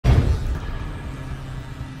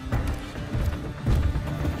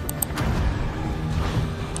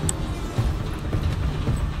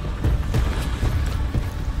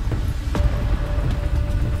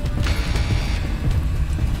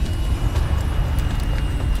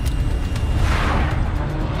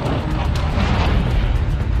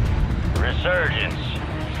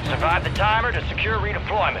timer to secure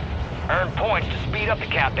redeployment. Earn points to speed up the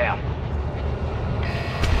countdown.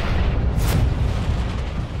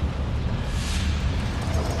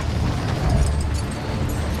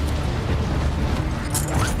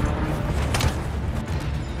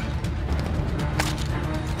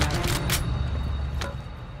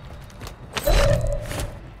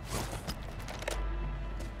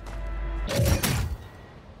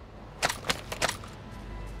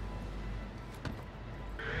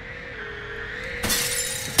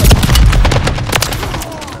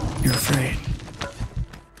 You're afraid.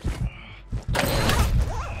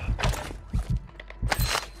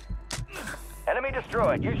 Enemy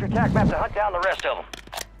destroyed. Use your attack map to hunt down the rest of them.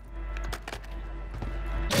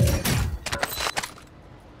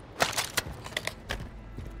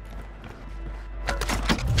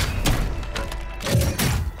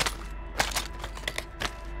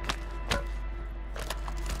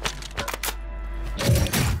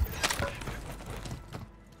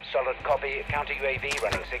 Solid copy. Counter UAV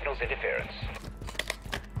running signals interference.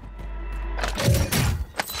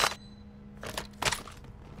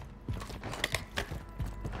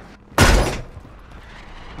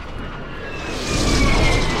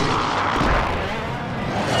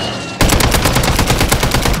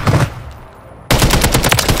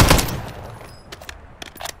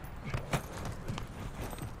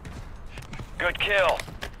 Good kill.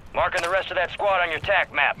 Marking the rest of that squad on your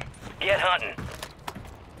attack map. Get hunting.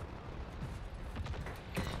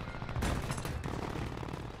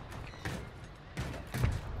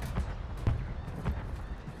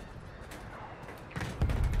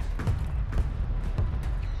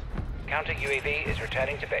 Counter UAV is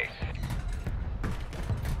returning to base.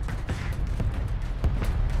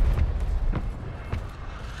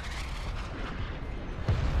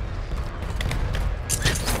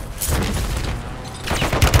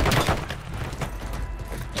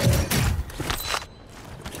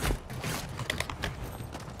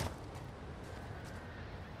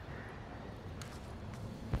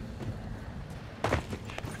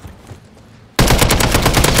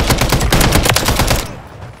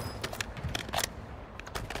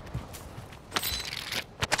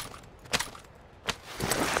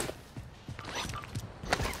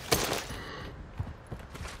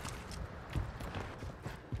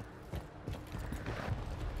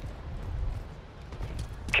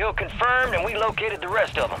 Kill confirmed, and we located the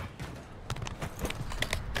rest of them.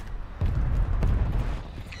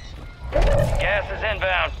 Gas is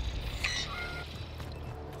inbound.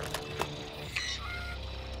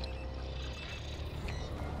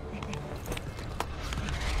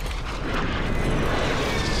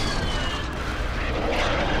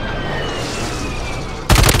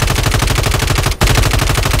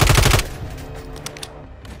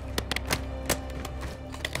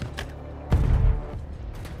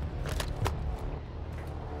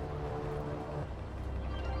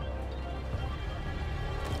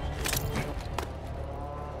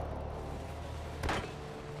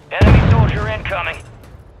 Enemy soldier incoming.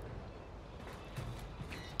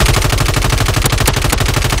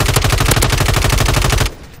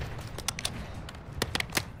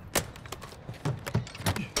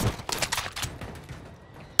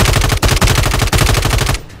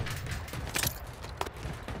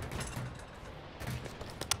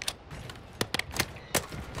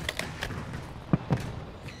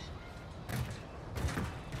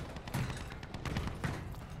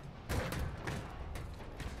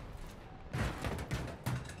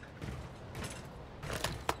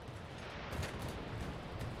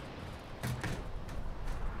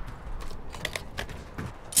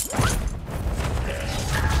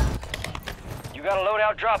 You got a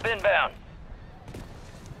loadout drop inbound.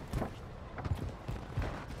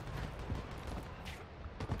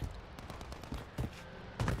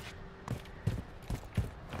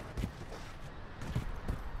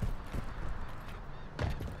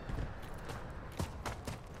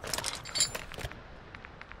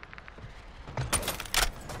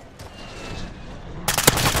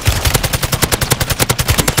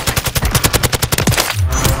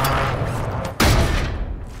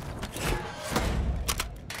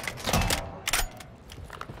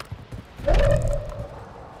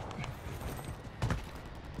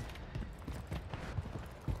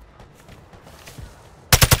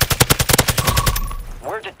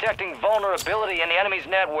 We're detecting vulnerability in the enemy's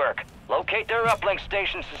network. Locate their uplink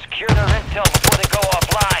stations to secure their intel before they go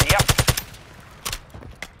offline. Yep.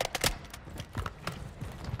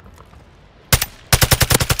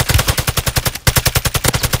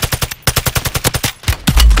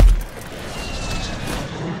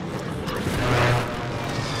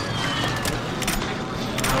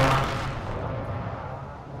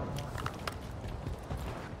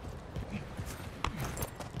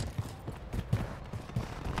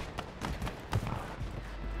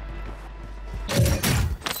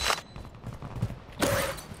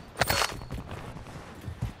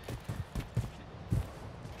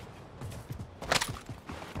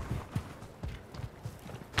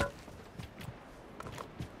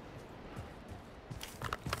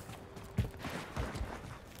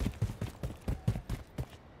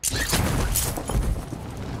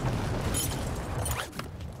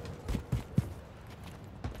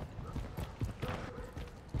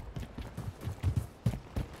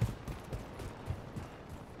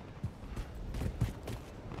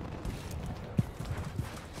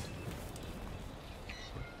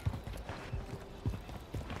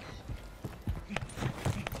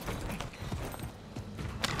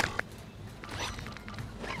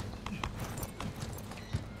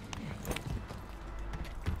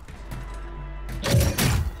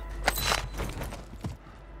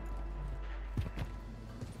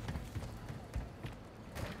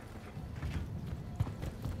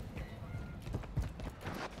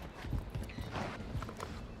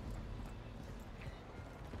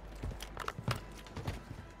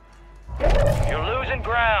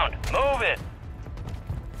 some ground. Move it.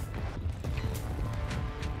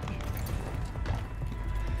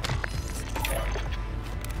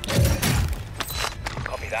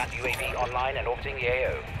 Copy that. UAV online and orbiting the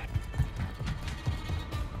AO.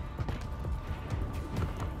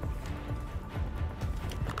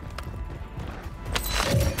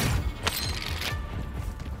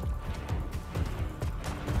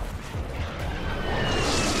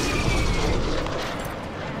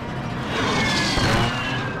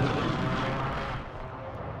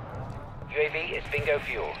 UAV is bingo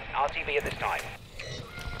fuel. RTV at this time.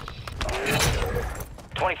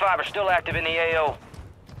 25 are still active in the AO.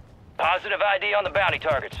 Positive ID on the bounty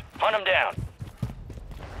targets. Hunt them down.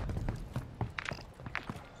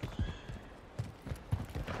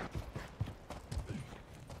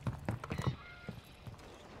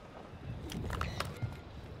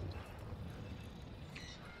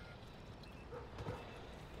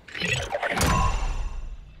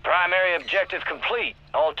 Primary objective complete.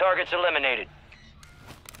 All targets eliminated.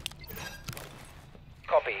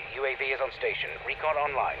 Copy. UAV is on station. Recon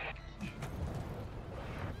online.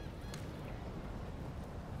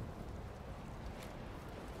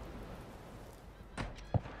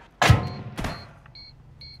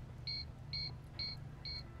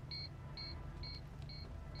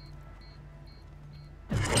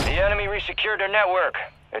 The enemy resecured their network.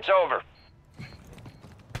 It's over.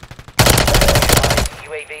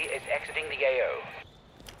 UAV is exiting the AO.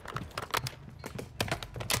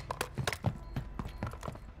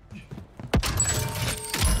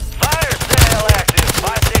 Fire sale active.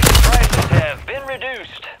 Buy station prices have been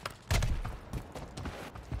reduced.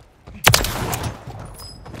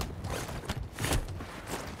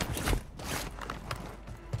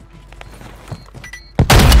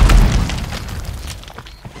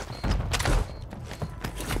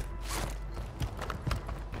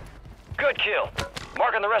 Good kill.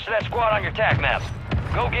 Marking the rest of that squad on your TAC map.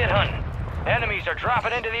 Go get hunting. Enemies are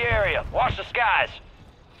dropping into the area. Watch the skies.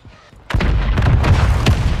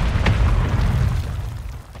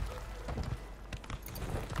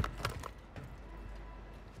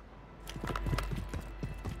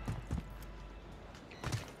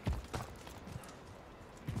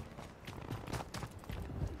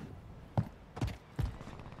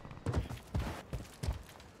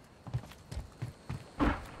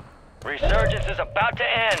 Resurgence is about to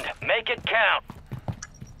end. Make it count.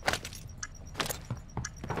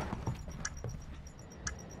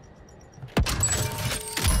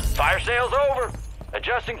 Fire sale's over.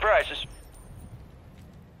 Adjusting prices.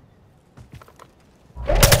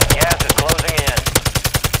 Gas is closing in.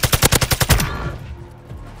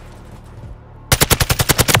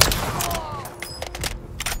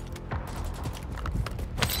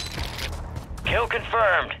 Kill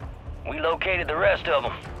confirmed. We located the rest of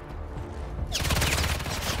them.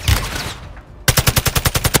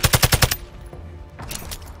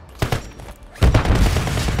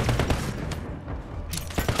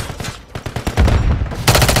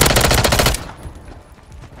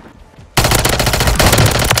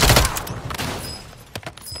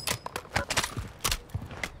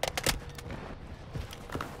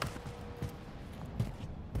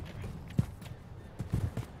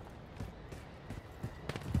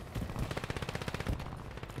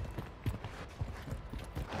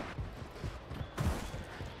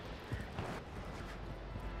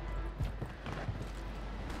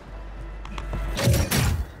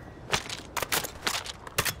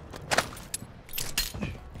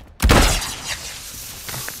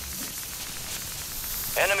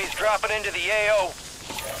 Enemies dropping into the AO.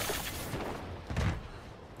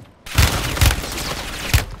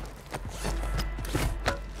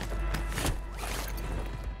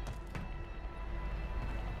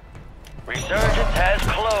 Resurgence has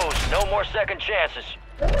closed. No more second chances.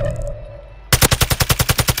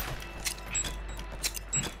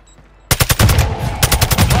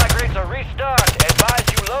 Supply crates are restocked. Advise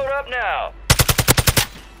you load up now.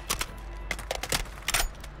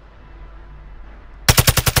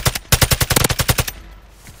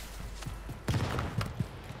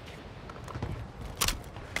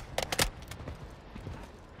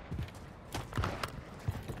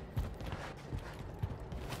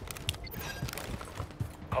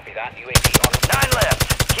 Copy that. UAV on. 9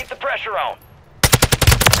 left. Keep the pressure on.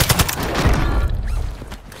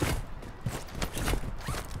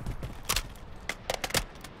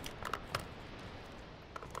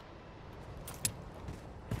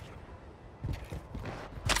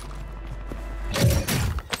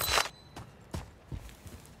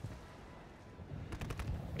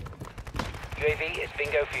 UAV is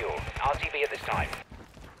bingo fuel. RTV at this time.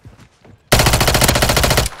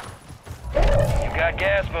 You Got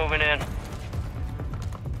gas moving in.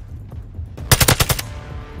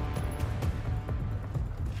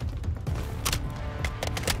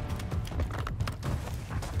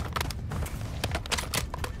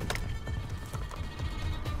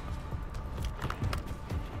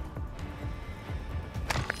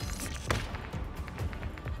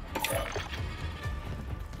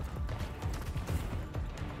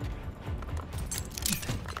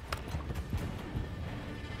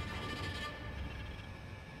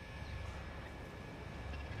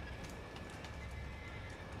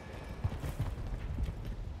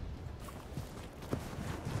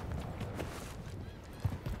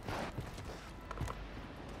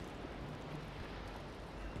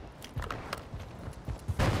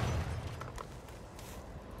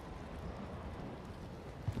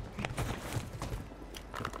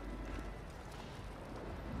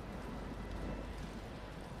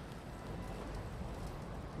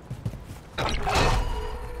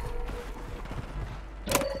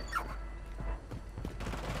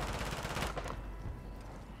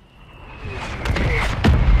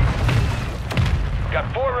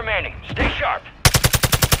 Got 4 remaining. Stay sharp.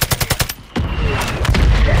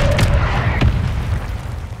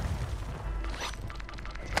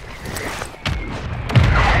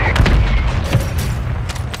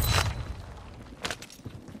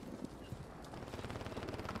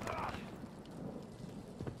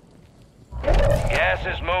 Gas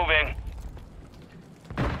is moving.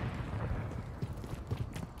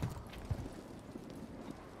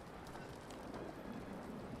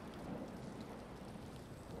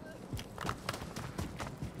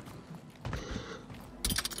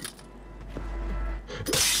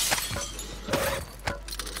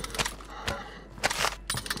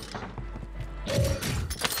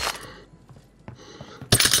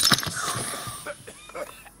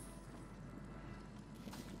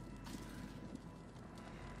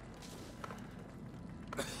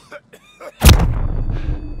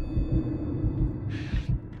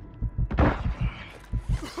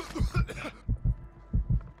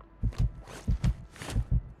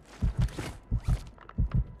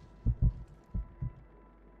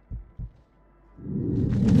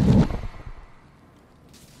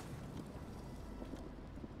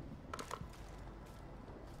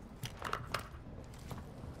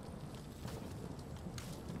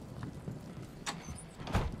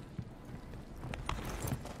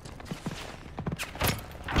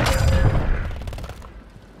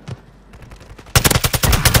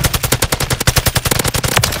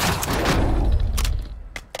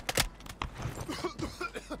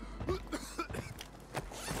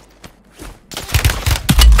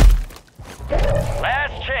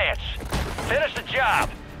 Last chance. Finish the job.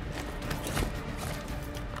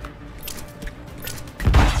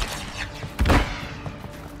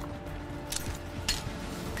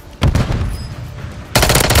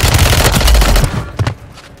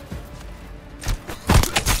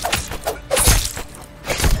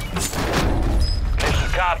 Mission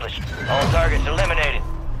accomplished. All targets eliminated.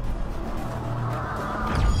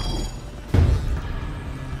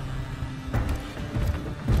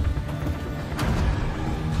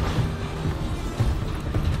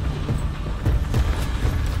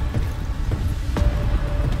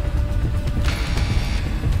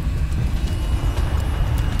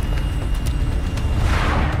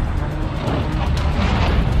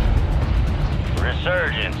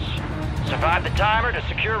 Resurgence. Survive the timer to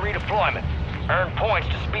secure redeployment. Earn points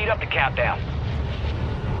to speed up the countdown.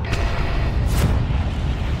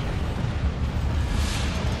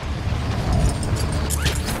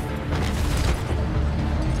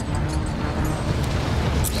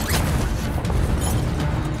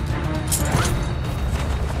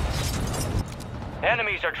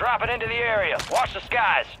 Enemies are dropping into the area. Watch the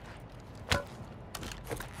skies.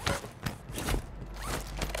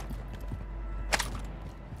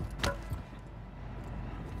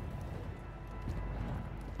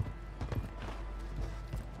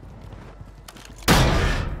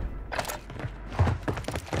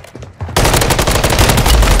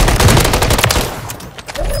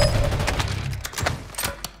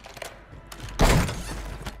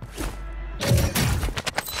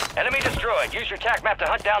 Enemy destroyed. Use your TAC map to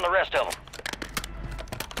hunt down the rest of them.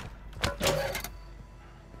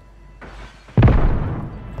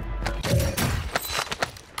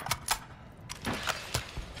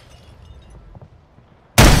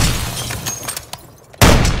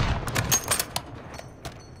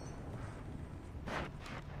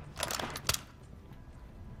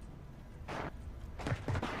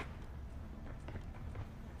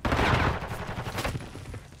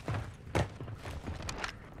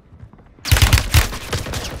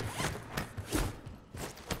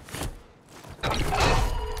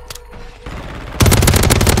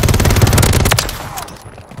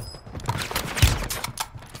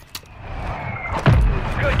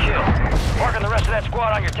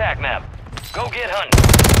 attack map. Go get hunting.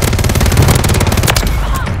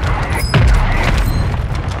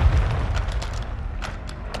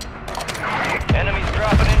 Enemies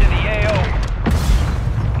dropping into the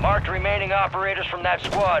AO. Marked remaining operators from that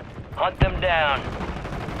squad. Hunt them down.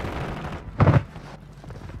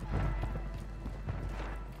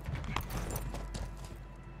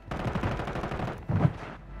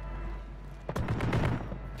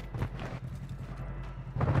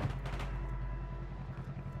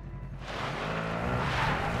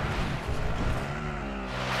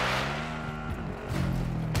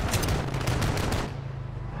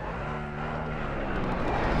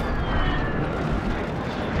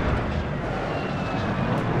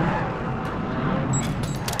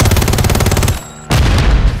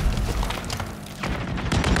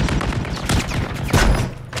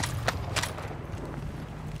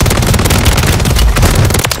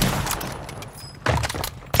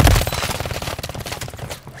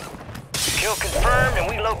 Kill confirmed, and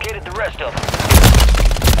we located the rest of them.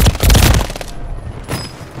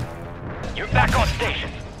 You're back on station.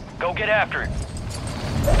 Go get after it.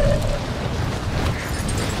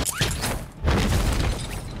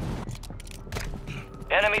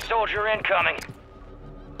 Enemy soldier incoming.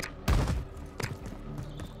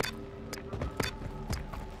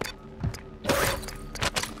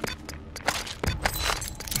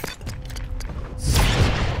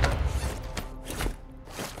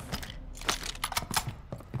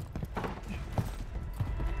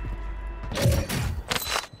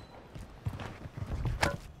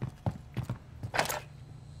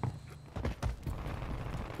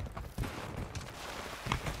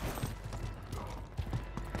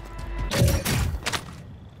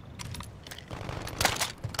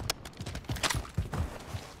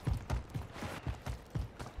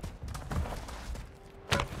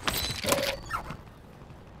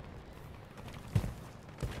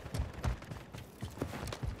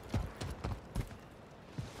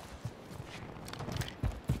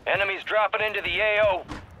 Enemies dropping into the AO.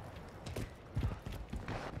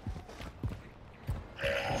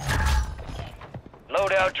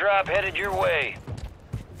 Loadout drop headed your way.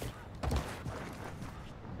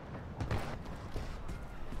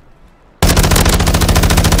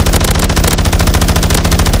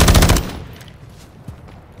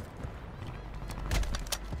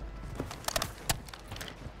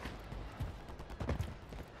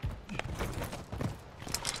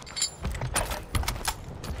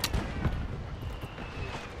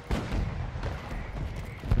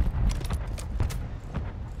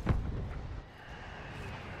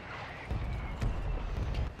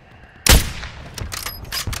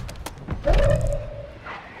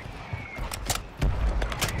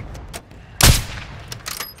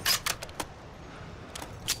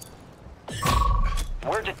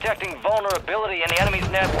 We're detecting vulnerability in the enemy's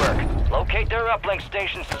network. Locate their uplink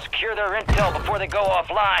stations and secure their intel before they go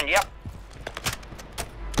offline. Yep.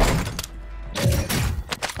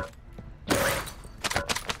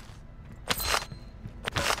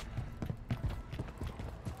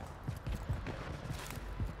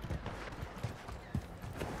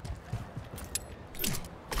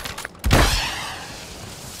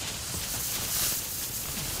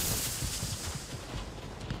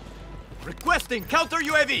 Requesting counter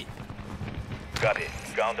UAV! Copy.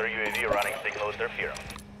 Counter UAV running signal interference.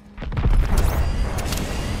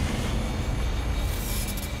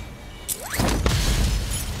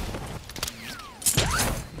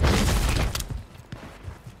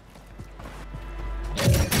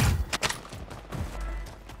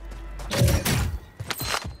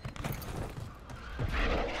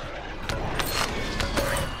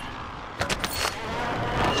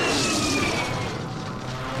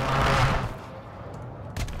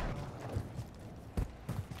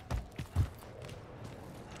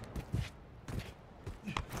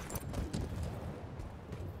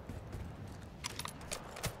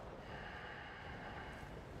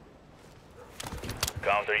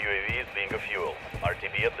 Counter UAV is being a fuel.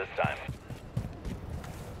 RTB at this time.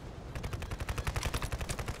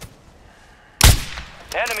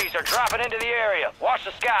 Enemies are dropping into the area. Watch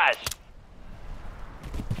the skies.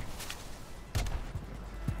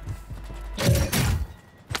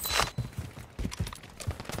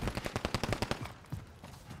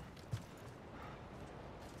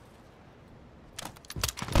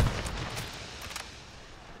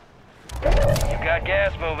 You got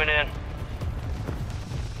gas moving in.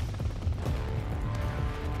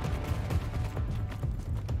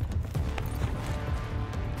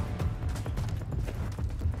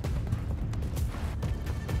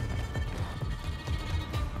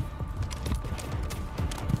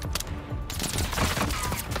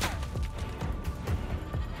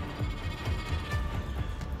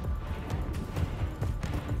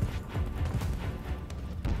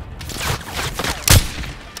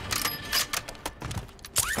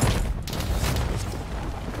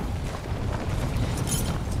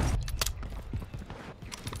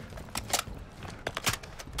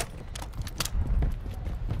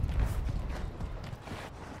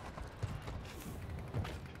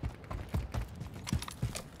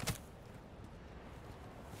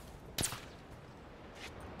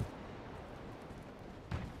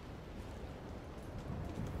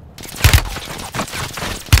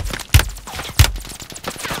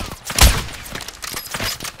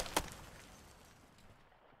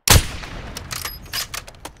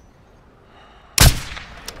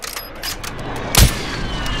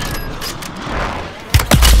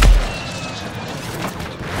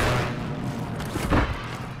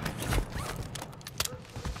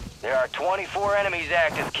 There are 24 enemies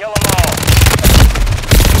active. Kill them all.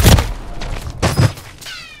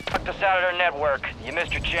 Knocked us out of their network. You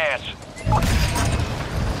missed your chance.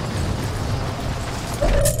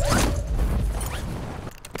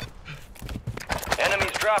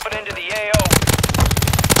 Enemies dropping into the AO.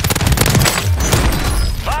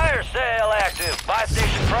 Fire sale active. Buy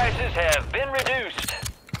station prices have been reduced.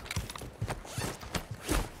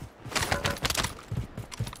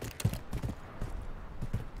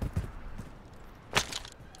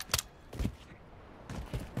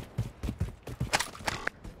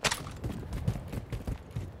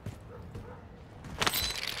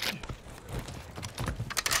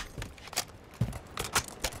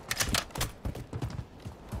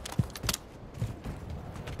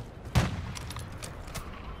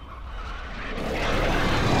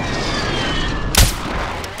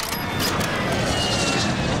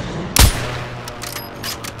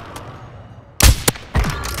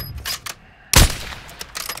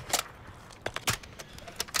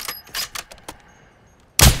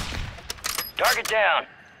 Target down.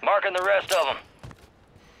 Marking the rest of them.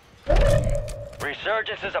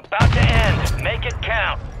 Resurgence is about to end. Make it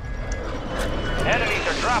count. Enemies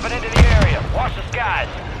are dropping into the area. Watch the skies.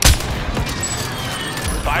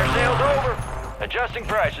 Fire sale's over. Adjusting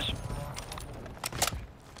prices.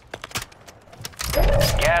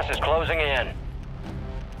 Gas is closing in.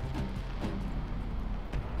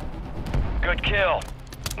 Good kill.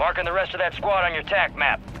 Marking the rest of that squad on your TAC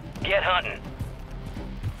map. Get hunting.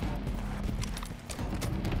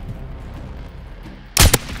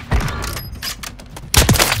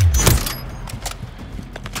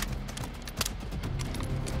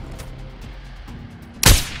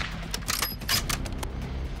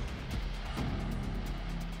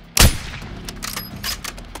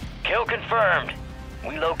 Kill confirmed.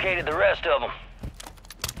 We located the rest of them.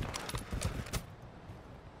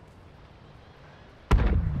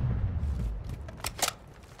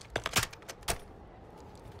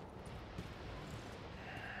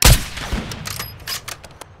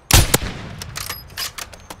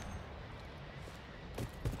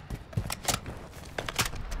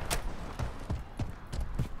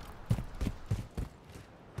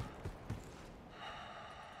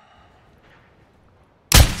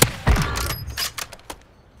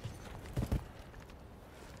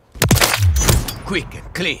 Quick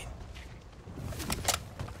and clean.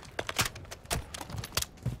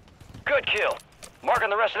 Good kill. Marking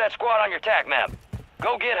the rest of that squad on your TAC map.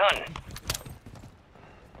 Go get hunting.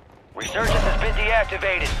 Resurgence has been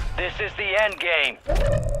deactivated. This is the end game.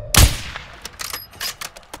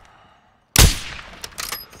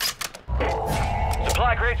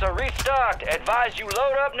 Supply crates are restocked. Advise you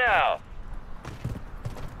load up now.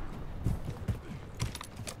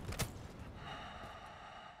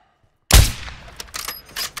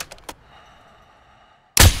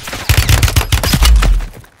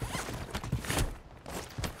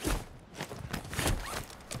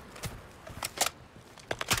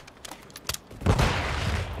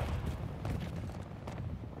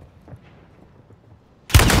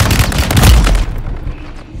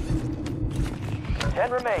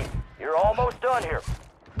 Remain. You're almost done here.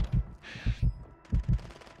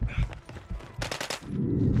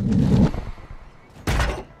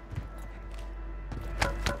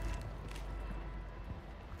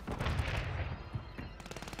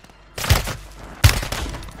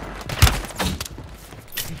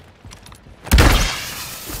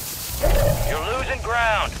 You're losing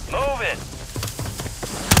ground. Move it.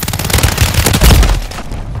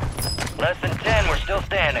 Less than 10, we're still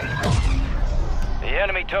standing. The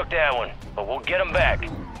enemy took that one, but we'll get them back.